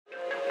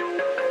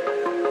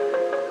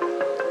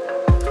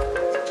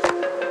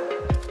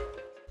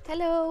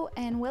Hello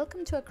and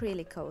welcome to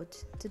Acrylic Code.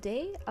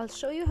 Today I'll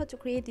show you how to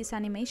create this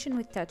animation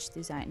with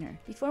TouchDesigner.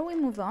 Before we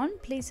move on,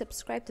 please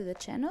subscribe to the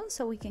channel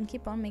so we can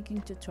keep on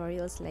making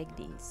tutorials like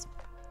these.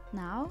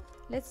 Now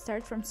let's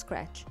start from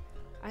scratch.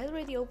 I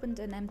already opened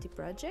an empty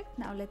project.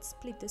 Now let's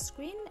split the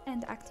screen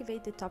and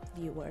activate the top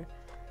viewer.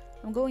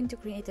 I'm going to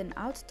create an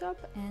out top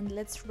and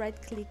let's right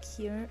click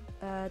here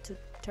to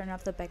turn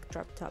off the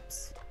backdrop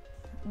tops.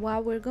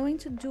 What we're going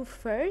to do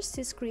first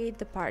is create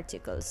the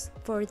particles.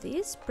 For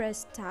this,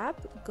 press tab,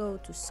 go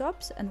to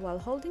SOPs, and while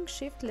holding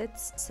shift,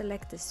 let's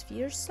select a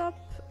sphere SOP,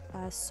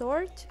 a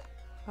sort,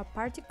 a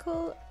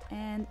particle,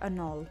 and a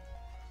null.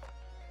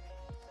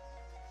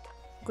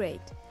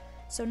 Great.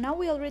 So now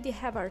we already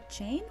have our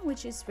chain,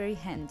 which is very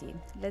handy.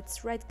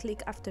 Let's right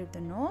click after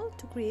the null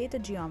to create a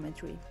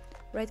geometry.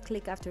 Right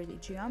click after the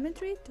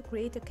geometry to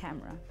create a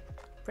camera.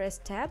 Press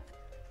tab,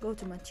 go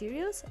to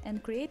materials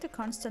and create a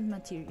constant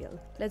material.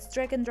 Let's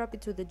drag and drop it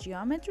to the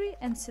geometry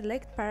and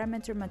select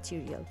parameter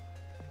material.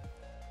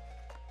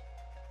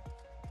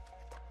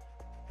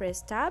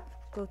 Press tab,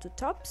 go to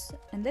tops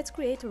and let's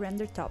create a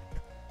render top.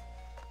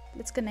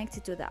 Let's connect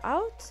it to the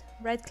out,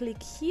 right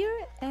click here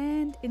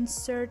and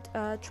insert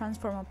a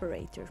transform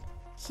operator.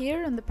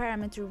 Here on the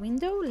parameter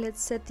window,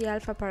 let's set the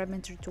alpha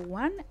parameter to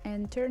 1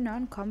 and turn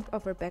on comp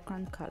over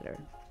background color.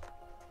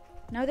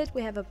 Now that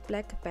we have a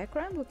black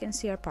background, we can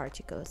see our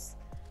particles.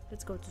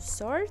 Let's go to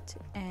sort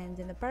and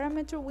in the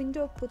parameter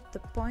window put the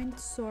point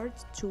sort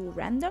to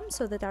random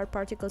so that our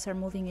particles are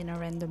moving in a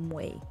random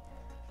way.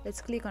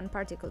 Let's click on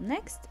particle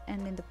next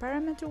and in the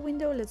parameter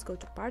window let's go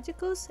to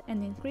particles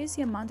and increase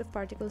the amount of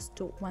particles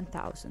to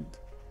 1000.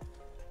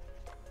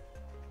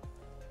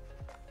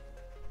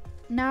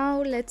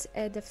 Now let's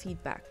add a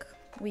feedback.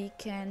 We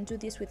can do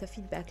this with a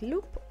feedback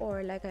loop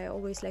or like I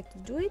always like to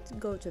do it,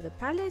 go to the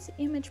palette,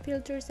 image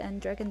filters and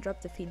drag and drop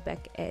the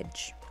feedback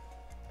edge.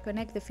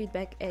 Connect the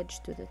feedback edge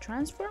to the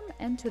transform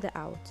and to the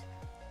out.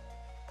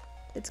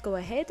 Let's go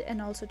ahead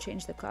and also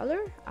change the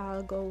color.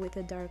 I'll go with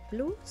a dark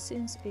blue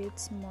since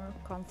it's more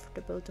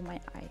comfortable to my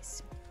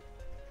eyes.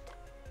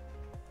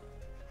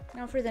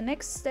 Now for the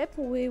next step,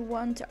 we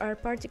want our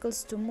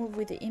particles to move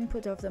with the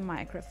input of the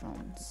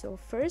microphone. So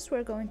first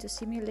we're going to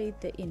simulate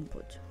the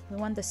input. We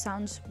want the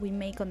sounds we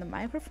make on the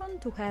microphone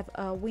to have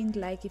a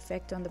wind-like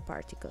effect on the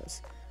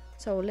particles.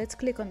 So let's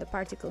click on the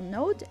particle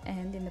node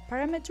and in the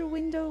parameter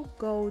window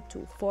go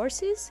to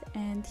forces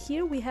and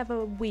here we have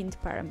a wind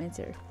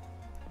parameter.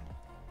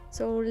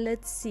 So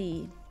let's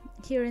see,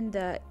 here in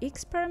the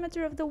X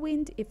parameter of the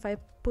wind, if I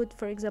put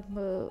for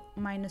example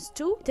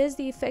 -2, it has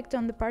the effect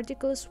on the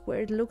particles where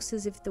it looks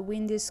as if the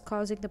wind is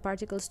causing the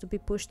particles to be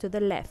pushed to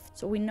the left.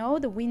 So we know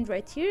the wind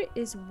right here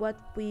is what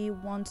we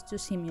want to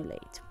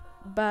simulate.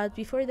 But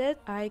before that,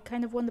 I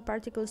kind of want the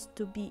particles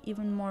to be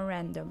even more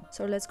random.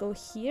 So let's go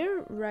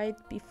here, right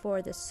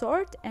before the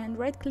sort, and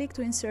right click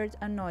to insert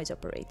a noise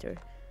operator.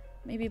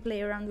 Maybe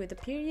play around with the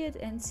period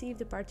and see if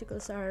the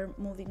particles are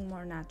moving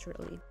more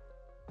naturally.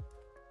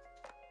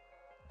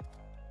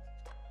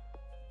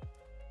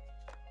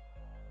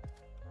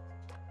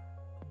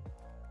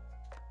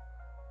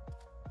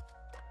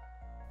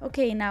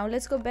 Okay, now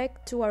let's go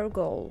back to our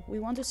goal. We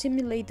want to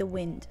simulate the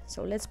wind.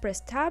 So let's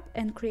press tab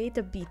and create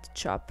a beat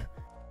chop.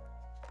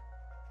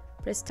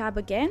 Press tab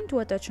again to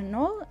attach a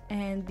null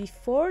and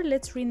before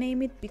let's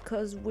rename it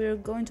because we're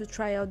going to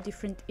try out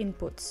different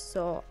inputs.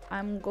 So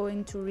I'm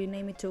going to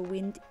rename it to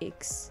wind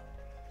X.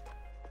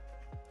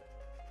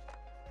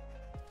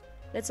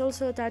 Let's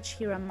also attach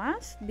here a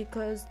math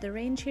because the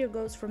range here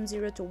goes from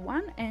 0 to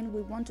 1 and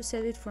we want to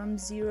set it from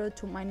 0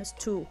 to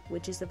 -2,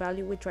 which is the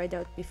value we tried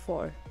out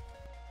before.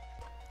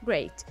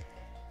 Great.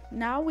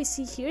 Now we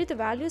see here the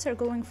values are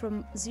going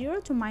from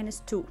 0 to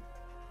 -2.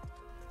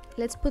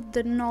 Let's put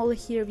the null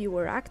here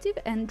viewer active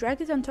and drag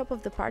it on top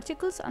of the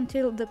particles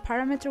until the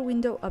parameter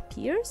window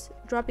appears,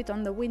 drop it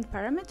on the wind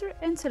parameter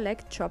and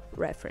select chop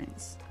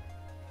reference.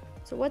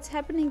 So what's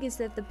happening is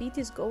that the beat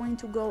is going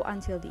to go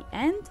until the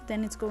end,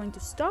 then it's going to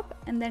stop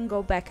and then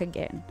go back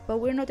again. But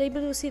we're not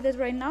able to see that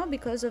right now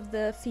because of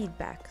the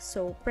feedback.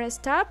 So press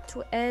tab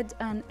to add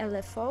an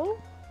LFO.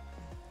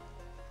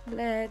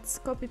 Let's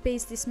copy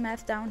paste this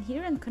math down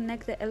here and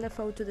connect the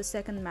LFO to the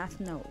second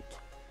math node.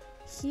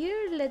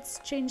 Here, let's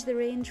change the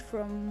range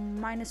from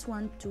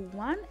 -1 to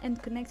 1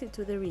 and connect it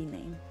to the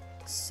rename.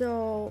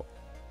 So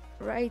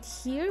right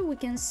here we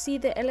can see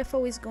the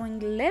LFO is going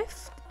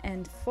left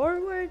and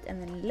forward and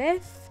then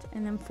left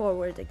and then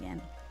forward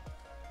again.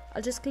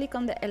 I'll just click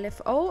on the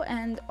LFO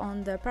and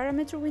on the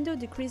parameter window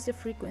decrease the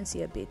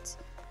frequency a bit.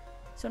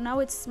 So now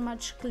it's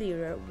much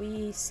clearer.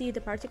 We see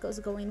the particles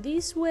going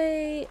this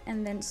way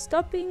and then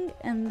stopping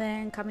and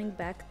then coming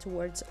back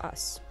towards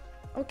us.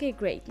 Okay,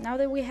 great. Now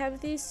that we have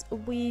this,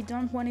 we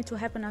don't want it to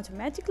happen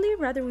automatically,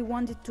 rather we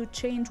want it to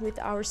change with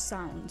our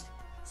sound.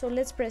 So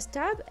let's press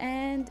tab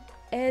and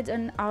add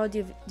an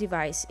audio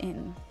device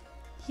in.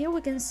 Here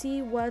we can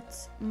see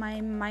what my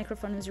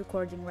microphone is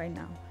recording right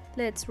now.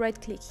 Let's right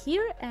click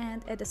here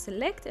and add a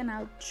select and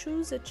I'll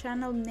choose a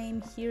channel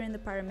name here in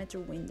the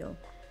parameter window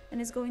and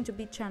it's going to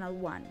be channel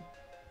 1.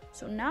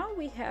 So now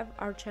we have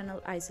our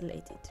channel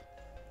isolated.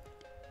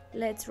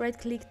 Let's right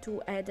click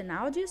to add an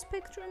audio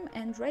spectrum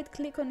and right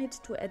click on it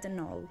to add a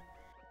null.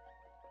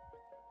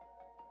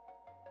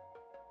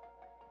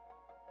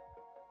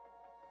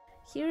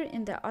 Here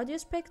in the audio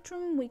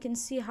spectrum we can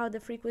see how the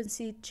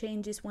frequency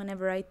changes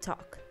whenever I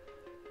talk.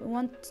 We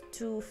want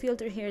to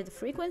filter here the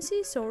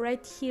frequency, so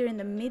right here in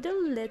the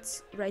middle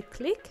let's right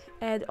click,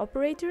 add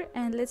operator,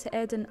 and let's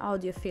add an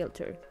audio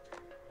filter.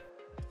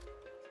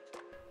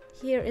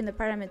 Here in the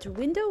parameter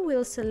window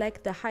we'll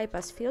select the high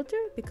pass filter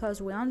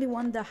because we only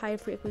want the high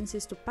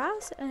frequencies to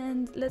pass,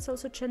 and let's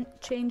also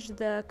change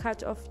the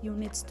cutoff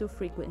units to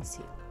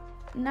frequency.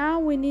 Now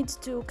we need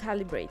to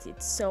calibrate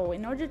it, so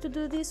in order to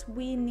do this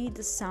we need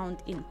a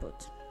sound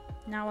input.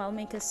 Now I'll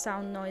make a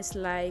sound noise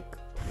like...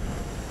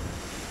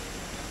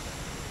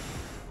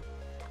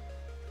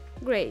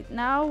 Great,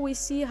 now we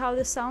see how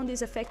the sound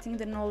is affecting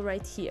the null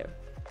right here.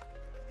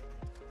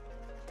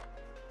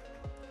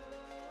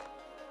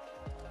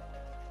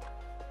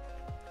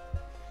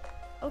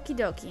 Okie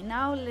dokie,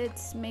 now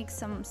let's make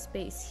some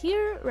space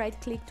here, right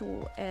click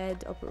to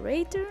add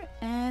operator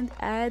and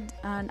add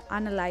an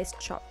analyze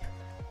chop.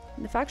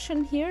 In the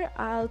function here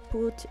I'll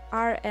put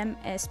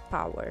RMS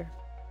power.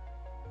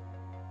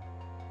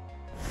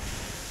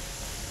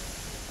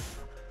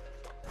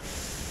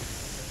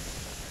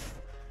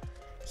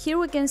 Here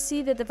we can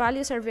see that the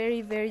values are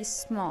very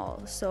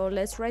small, so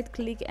let's right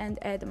click and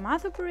add a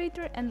math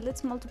operator and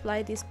let's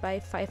multiply this by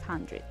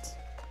 500.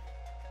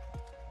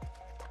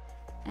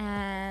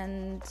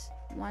 And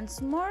once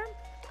more.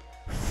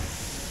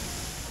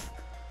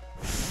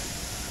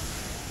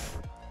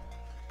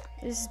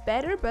 This is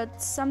better, but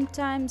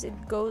sometimes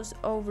it goes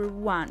over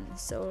 1,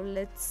 so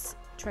let's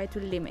try to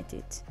limit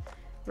it.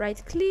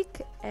 Right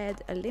click,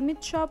 add a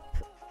limit chop.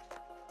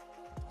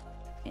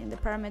 In the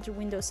parameter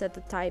window set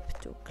the type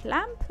to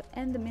clamp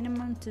and the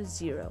minimum to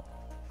 0.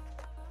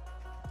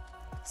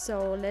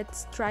 So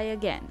let's try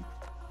again.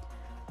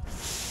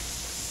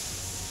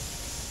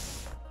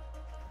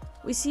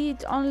 We see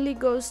it only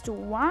goes to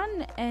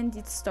 1 and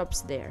it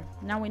stops there.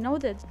 Now we know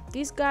that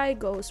this guy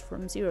goes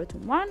from 0 to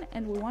 1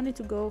 and we want it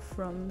to go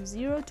from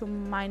 0 to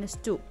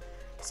 -2.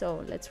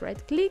 So let's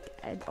right click,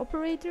 add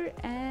operator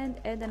and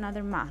add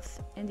another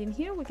math. And in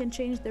here we can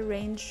change the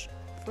range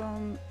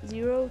from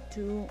 0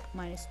 to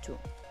 -2.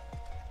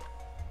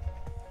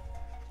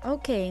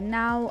 Okay,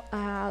 now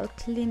I'll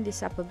clean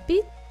this up a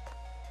bit.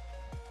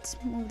 Let's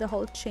move the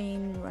whole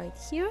chain right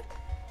here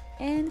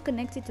and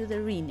connect it to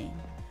the rename.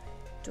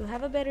 To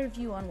have a better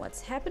view on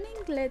what's happening,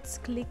 let's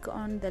click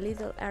on the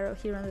little arrow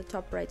here on the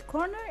top right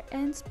corner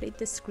and split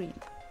the screen.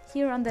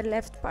 Here on the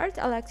left part,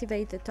 I'll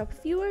activate the top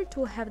viewer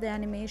to have the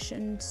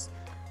animations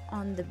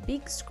on the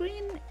big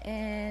screen,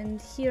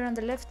 and here on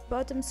the left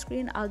bottom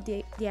screen, I'll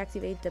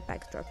deactivate the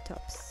backdrop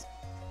tops.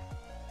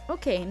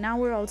 Okay, now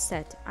we're all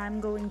set. I'm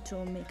going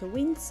to make a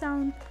wind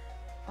sound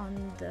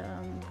on the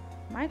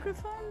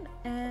microphone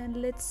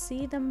and let's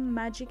see the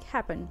magic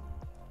happen.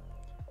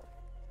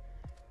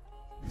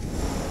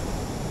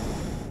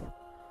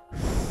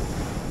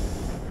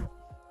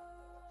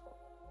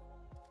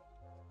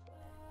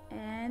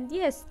 And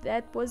yes,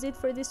 that was it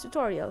for this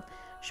tutorial.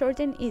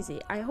 Short and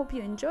easy. I hope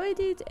you enjoyed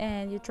it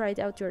and you tried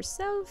out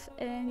yourself.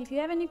 And if you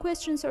have any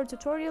questions or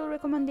tutorial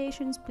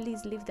recommendations,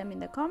 please leave them in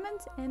the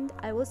comments and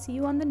I will see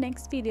you on the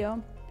next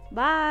video.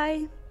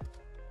 Bye!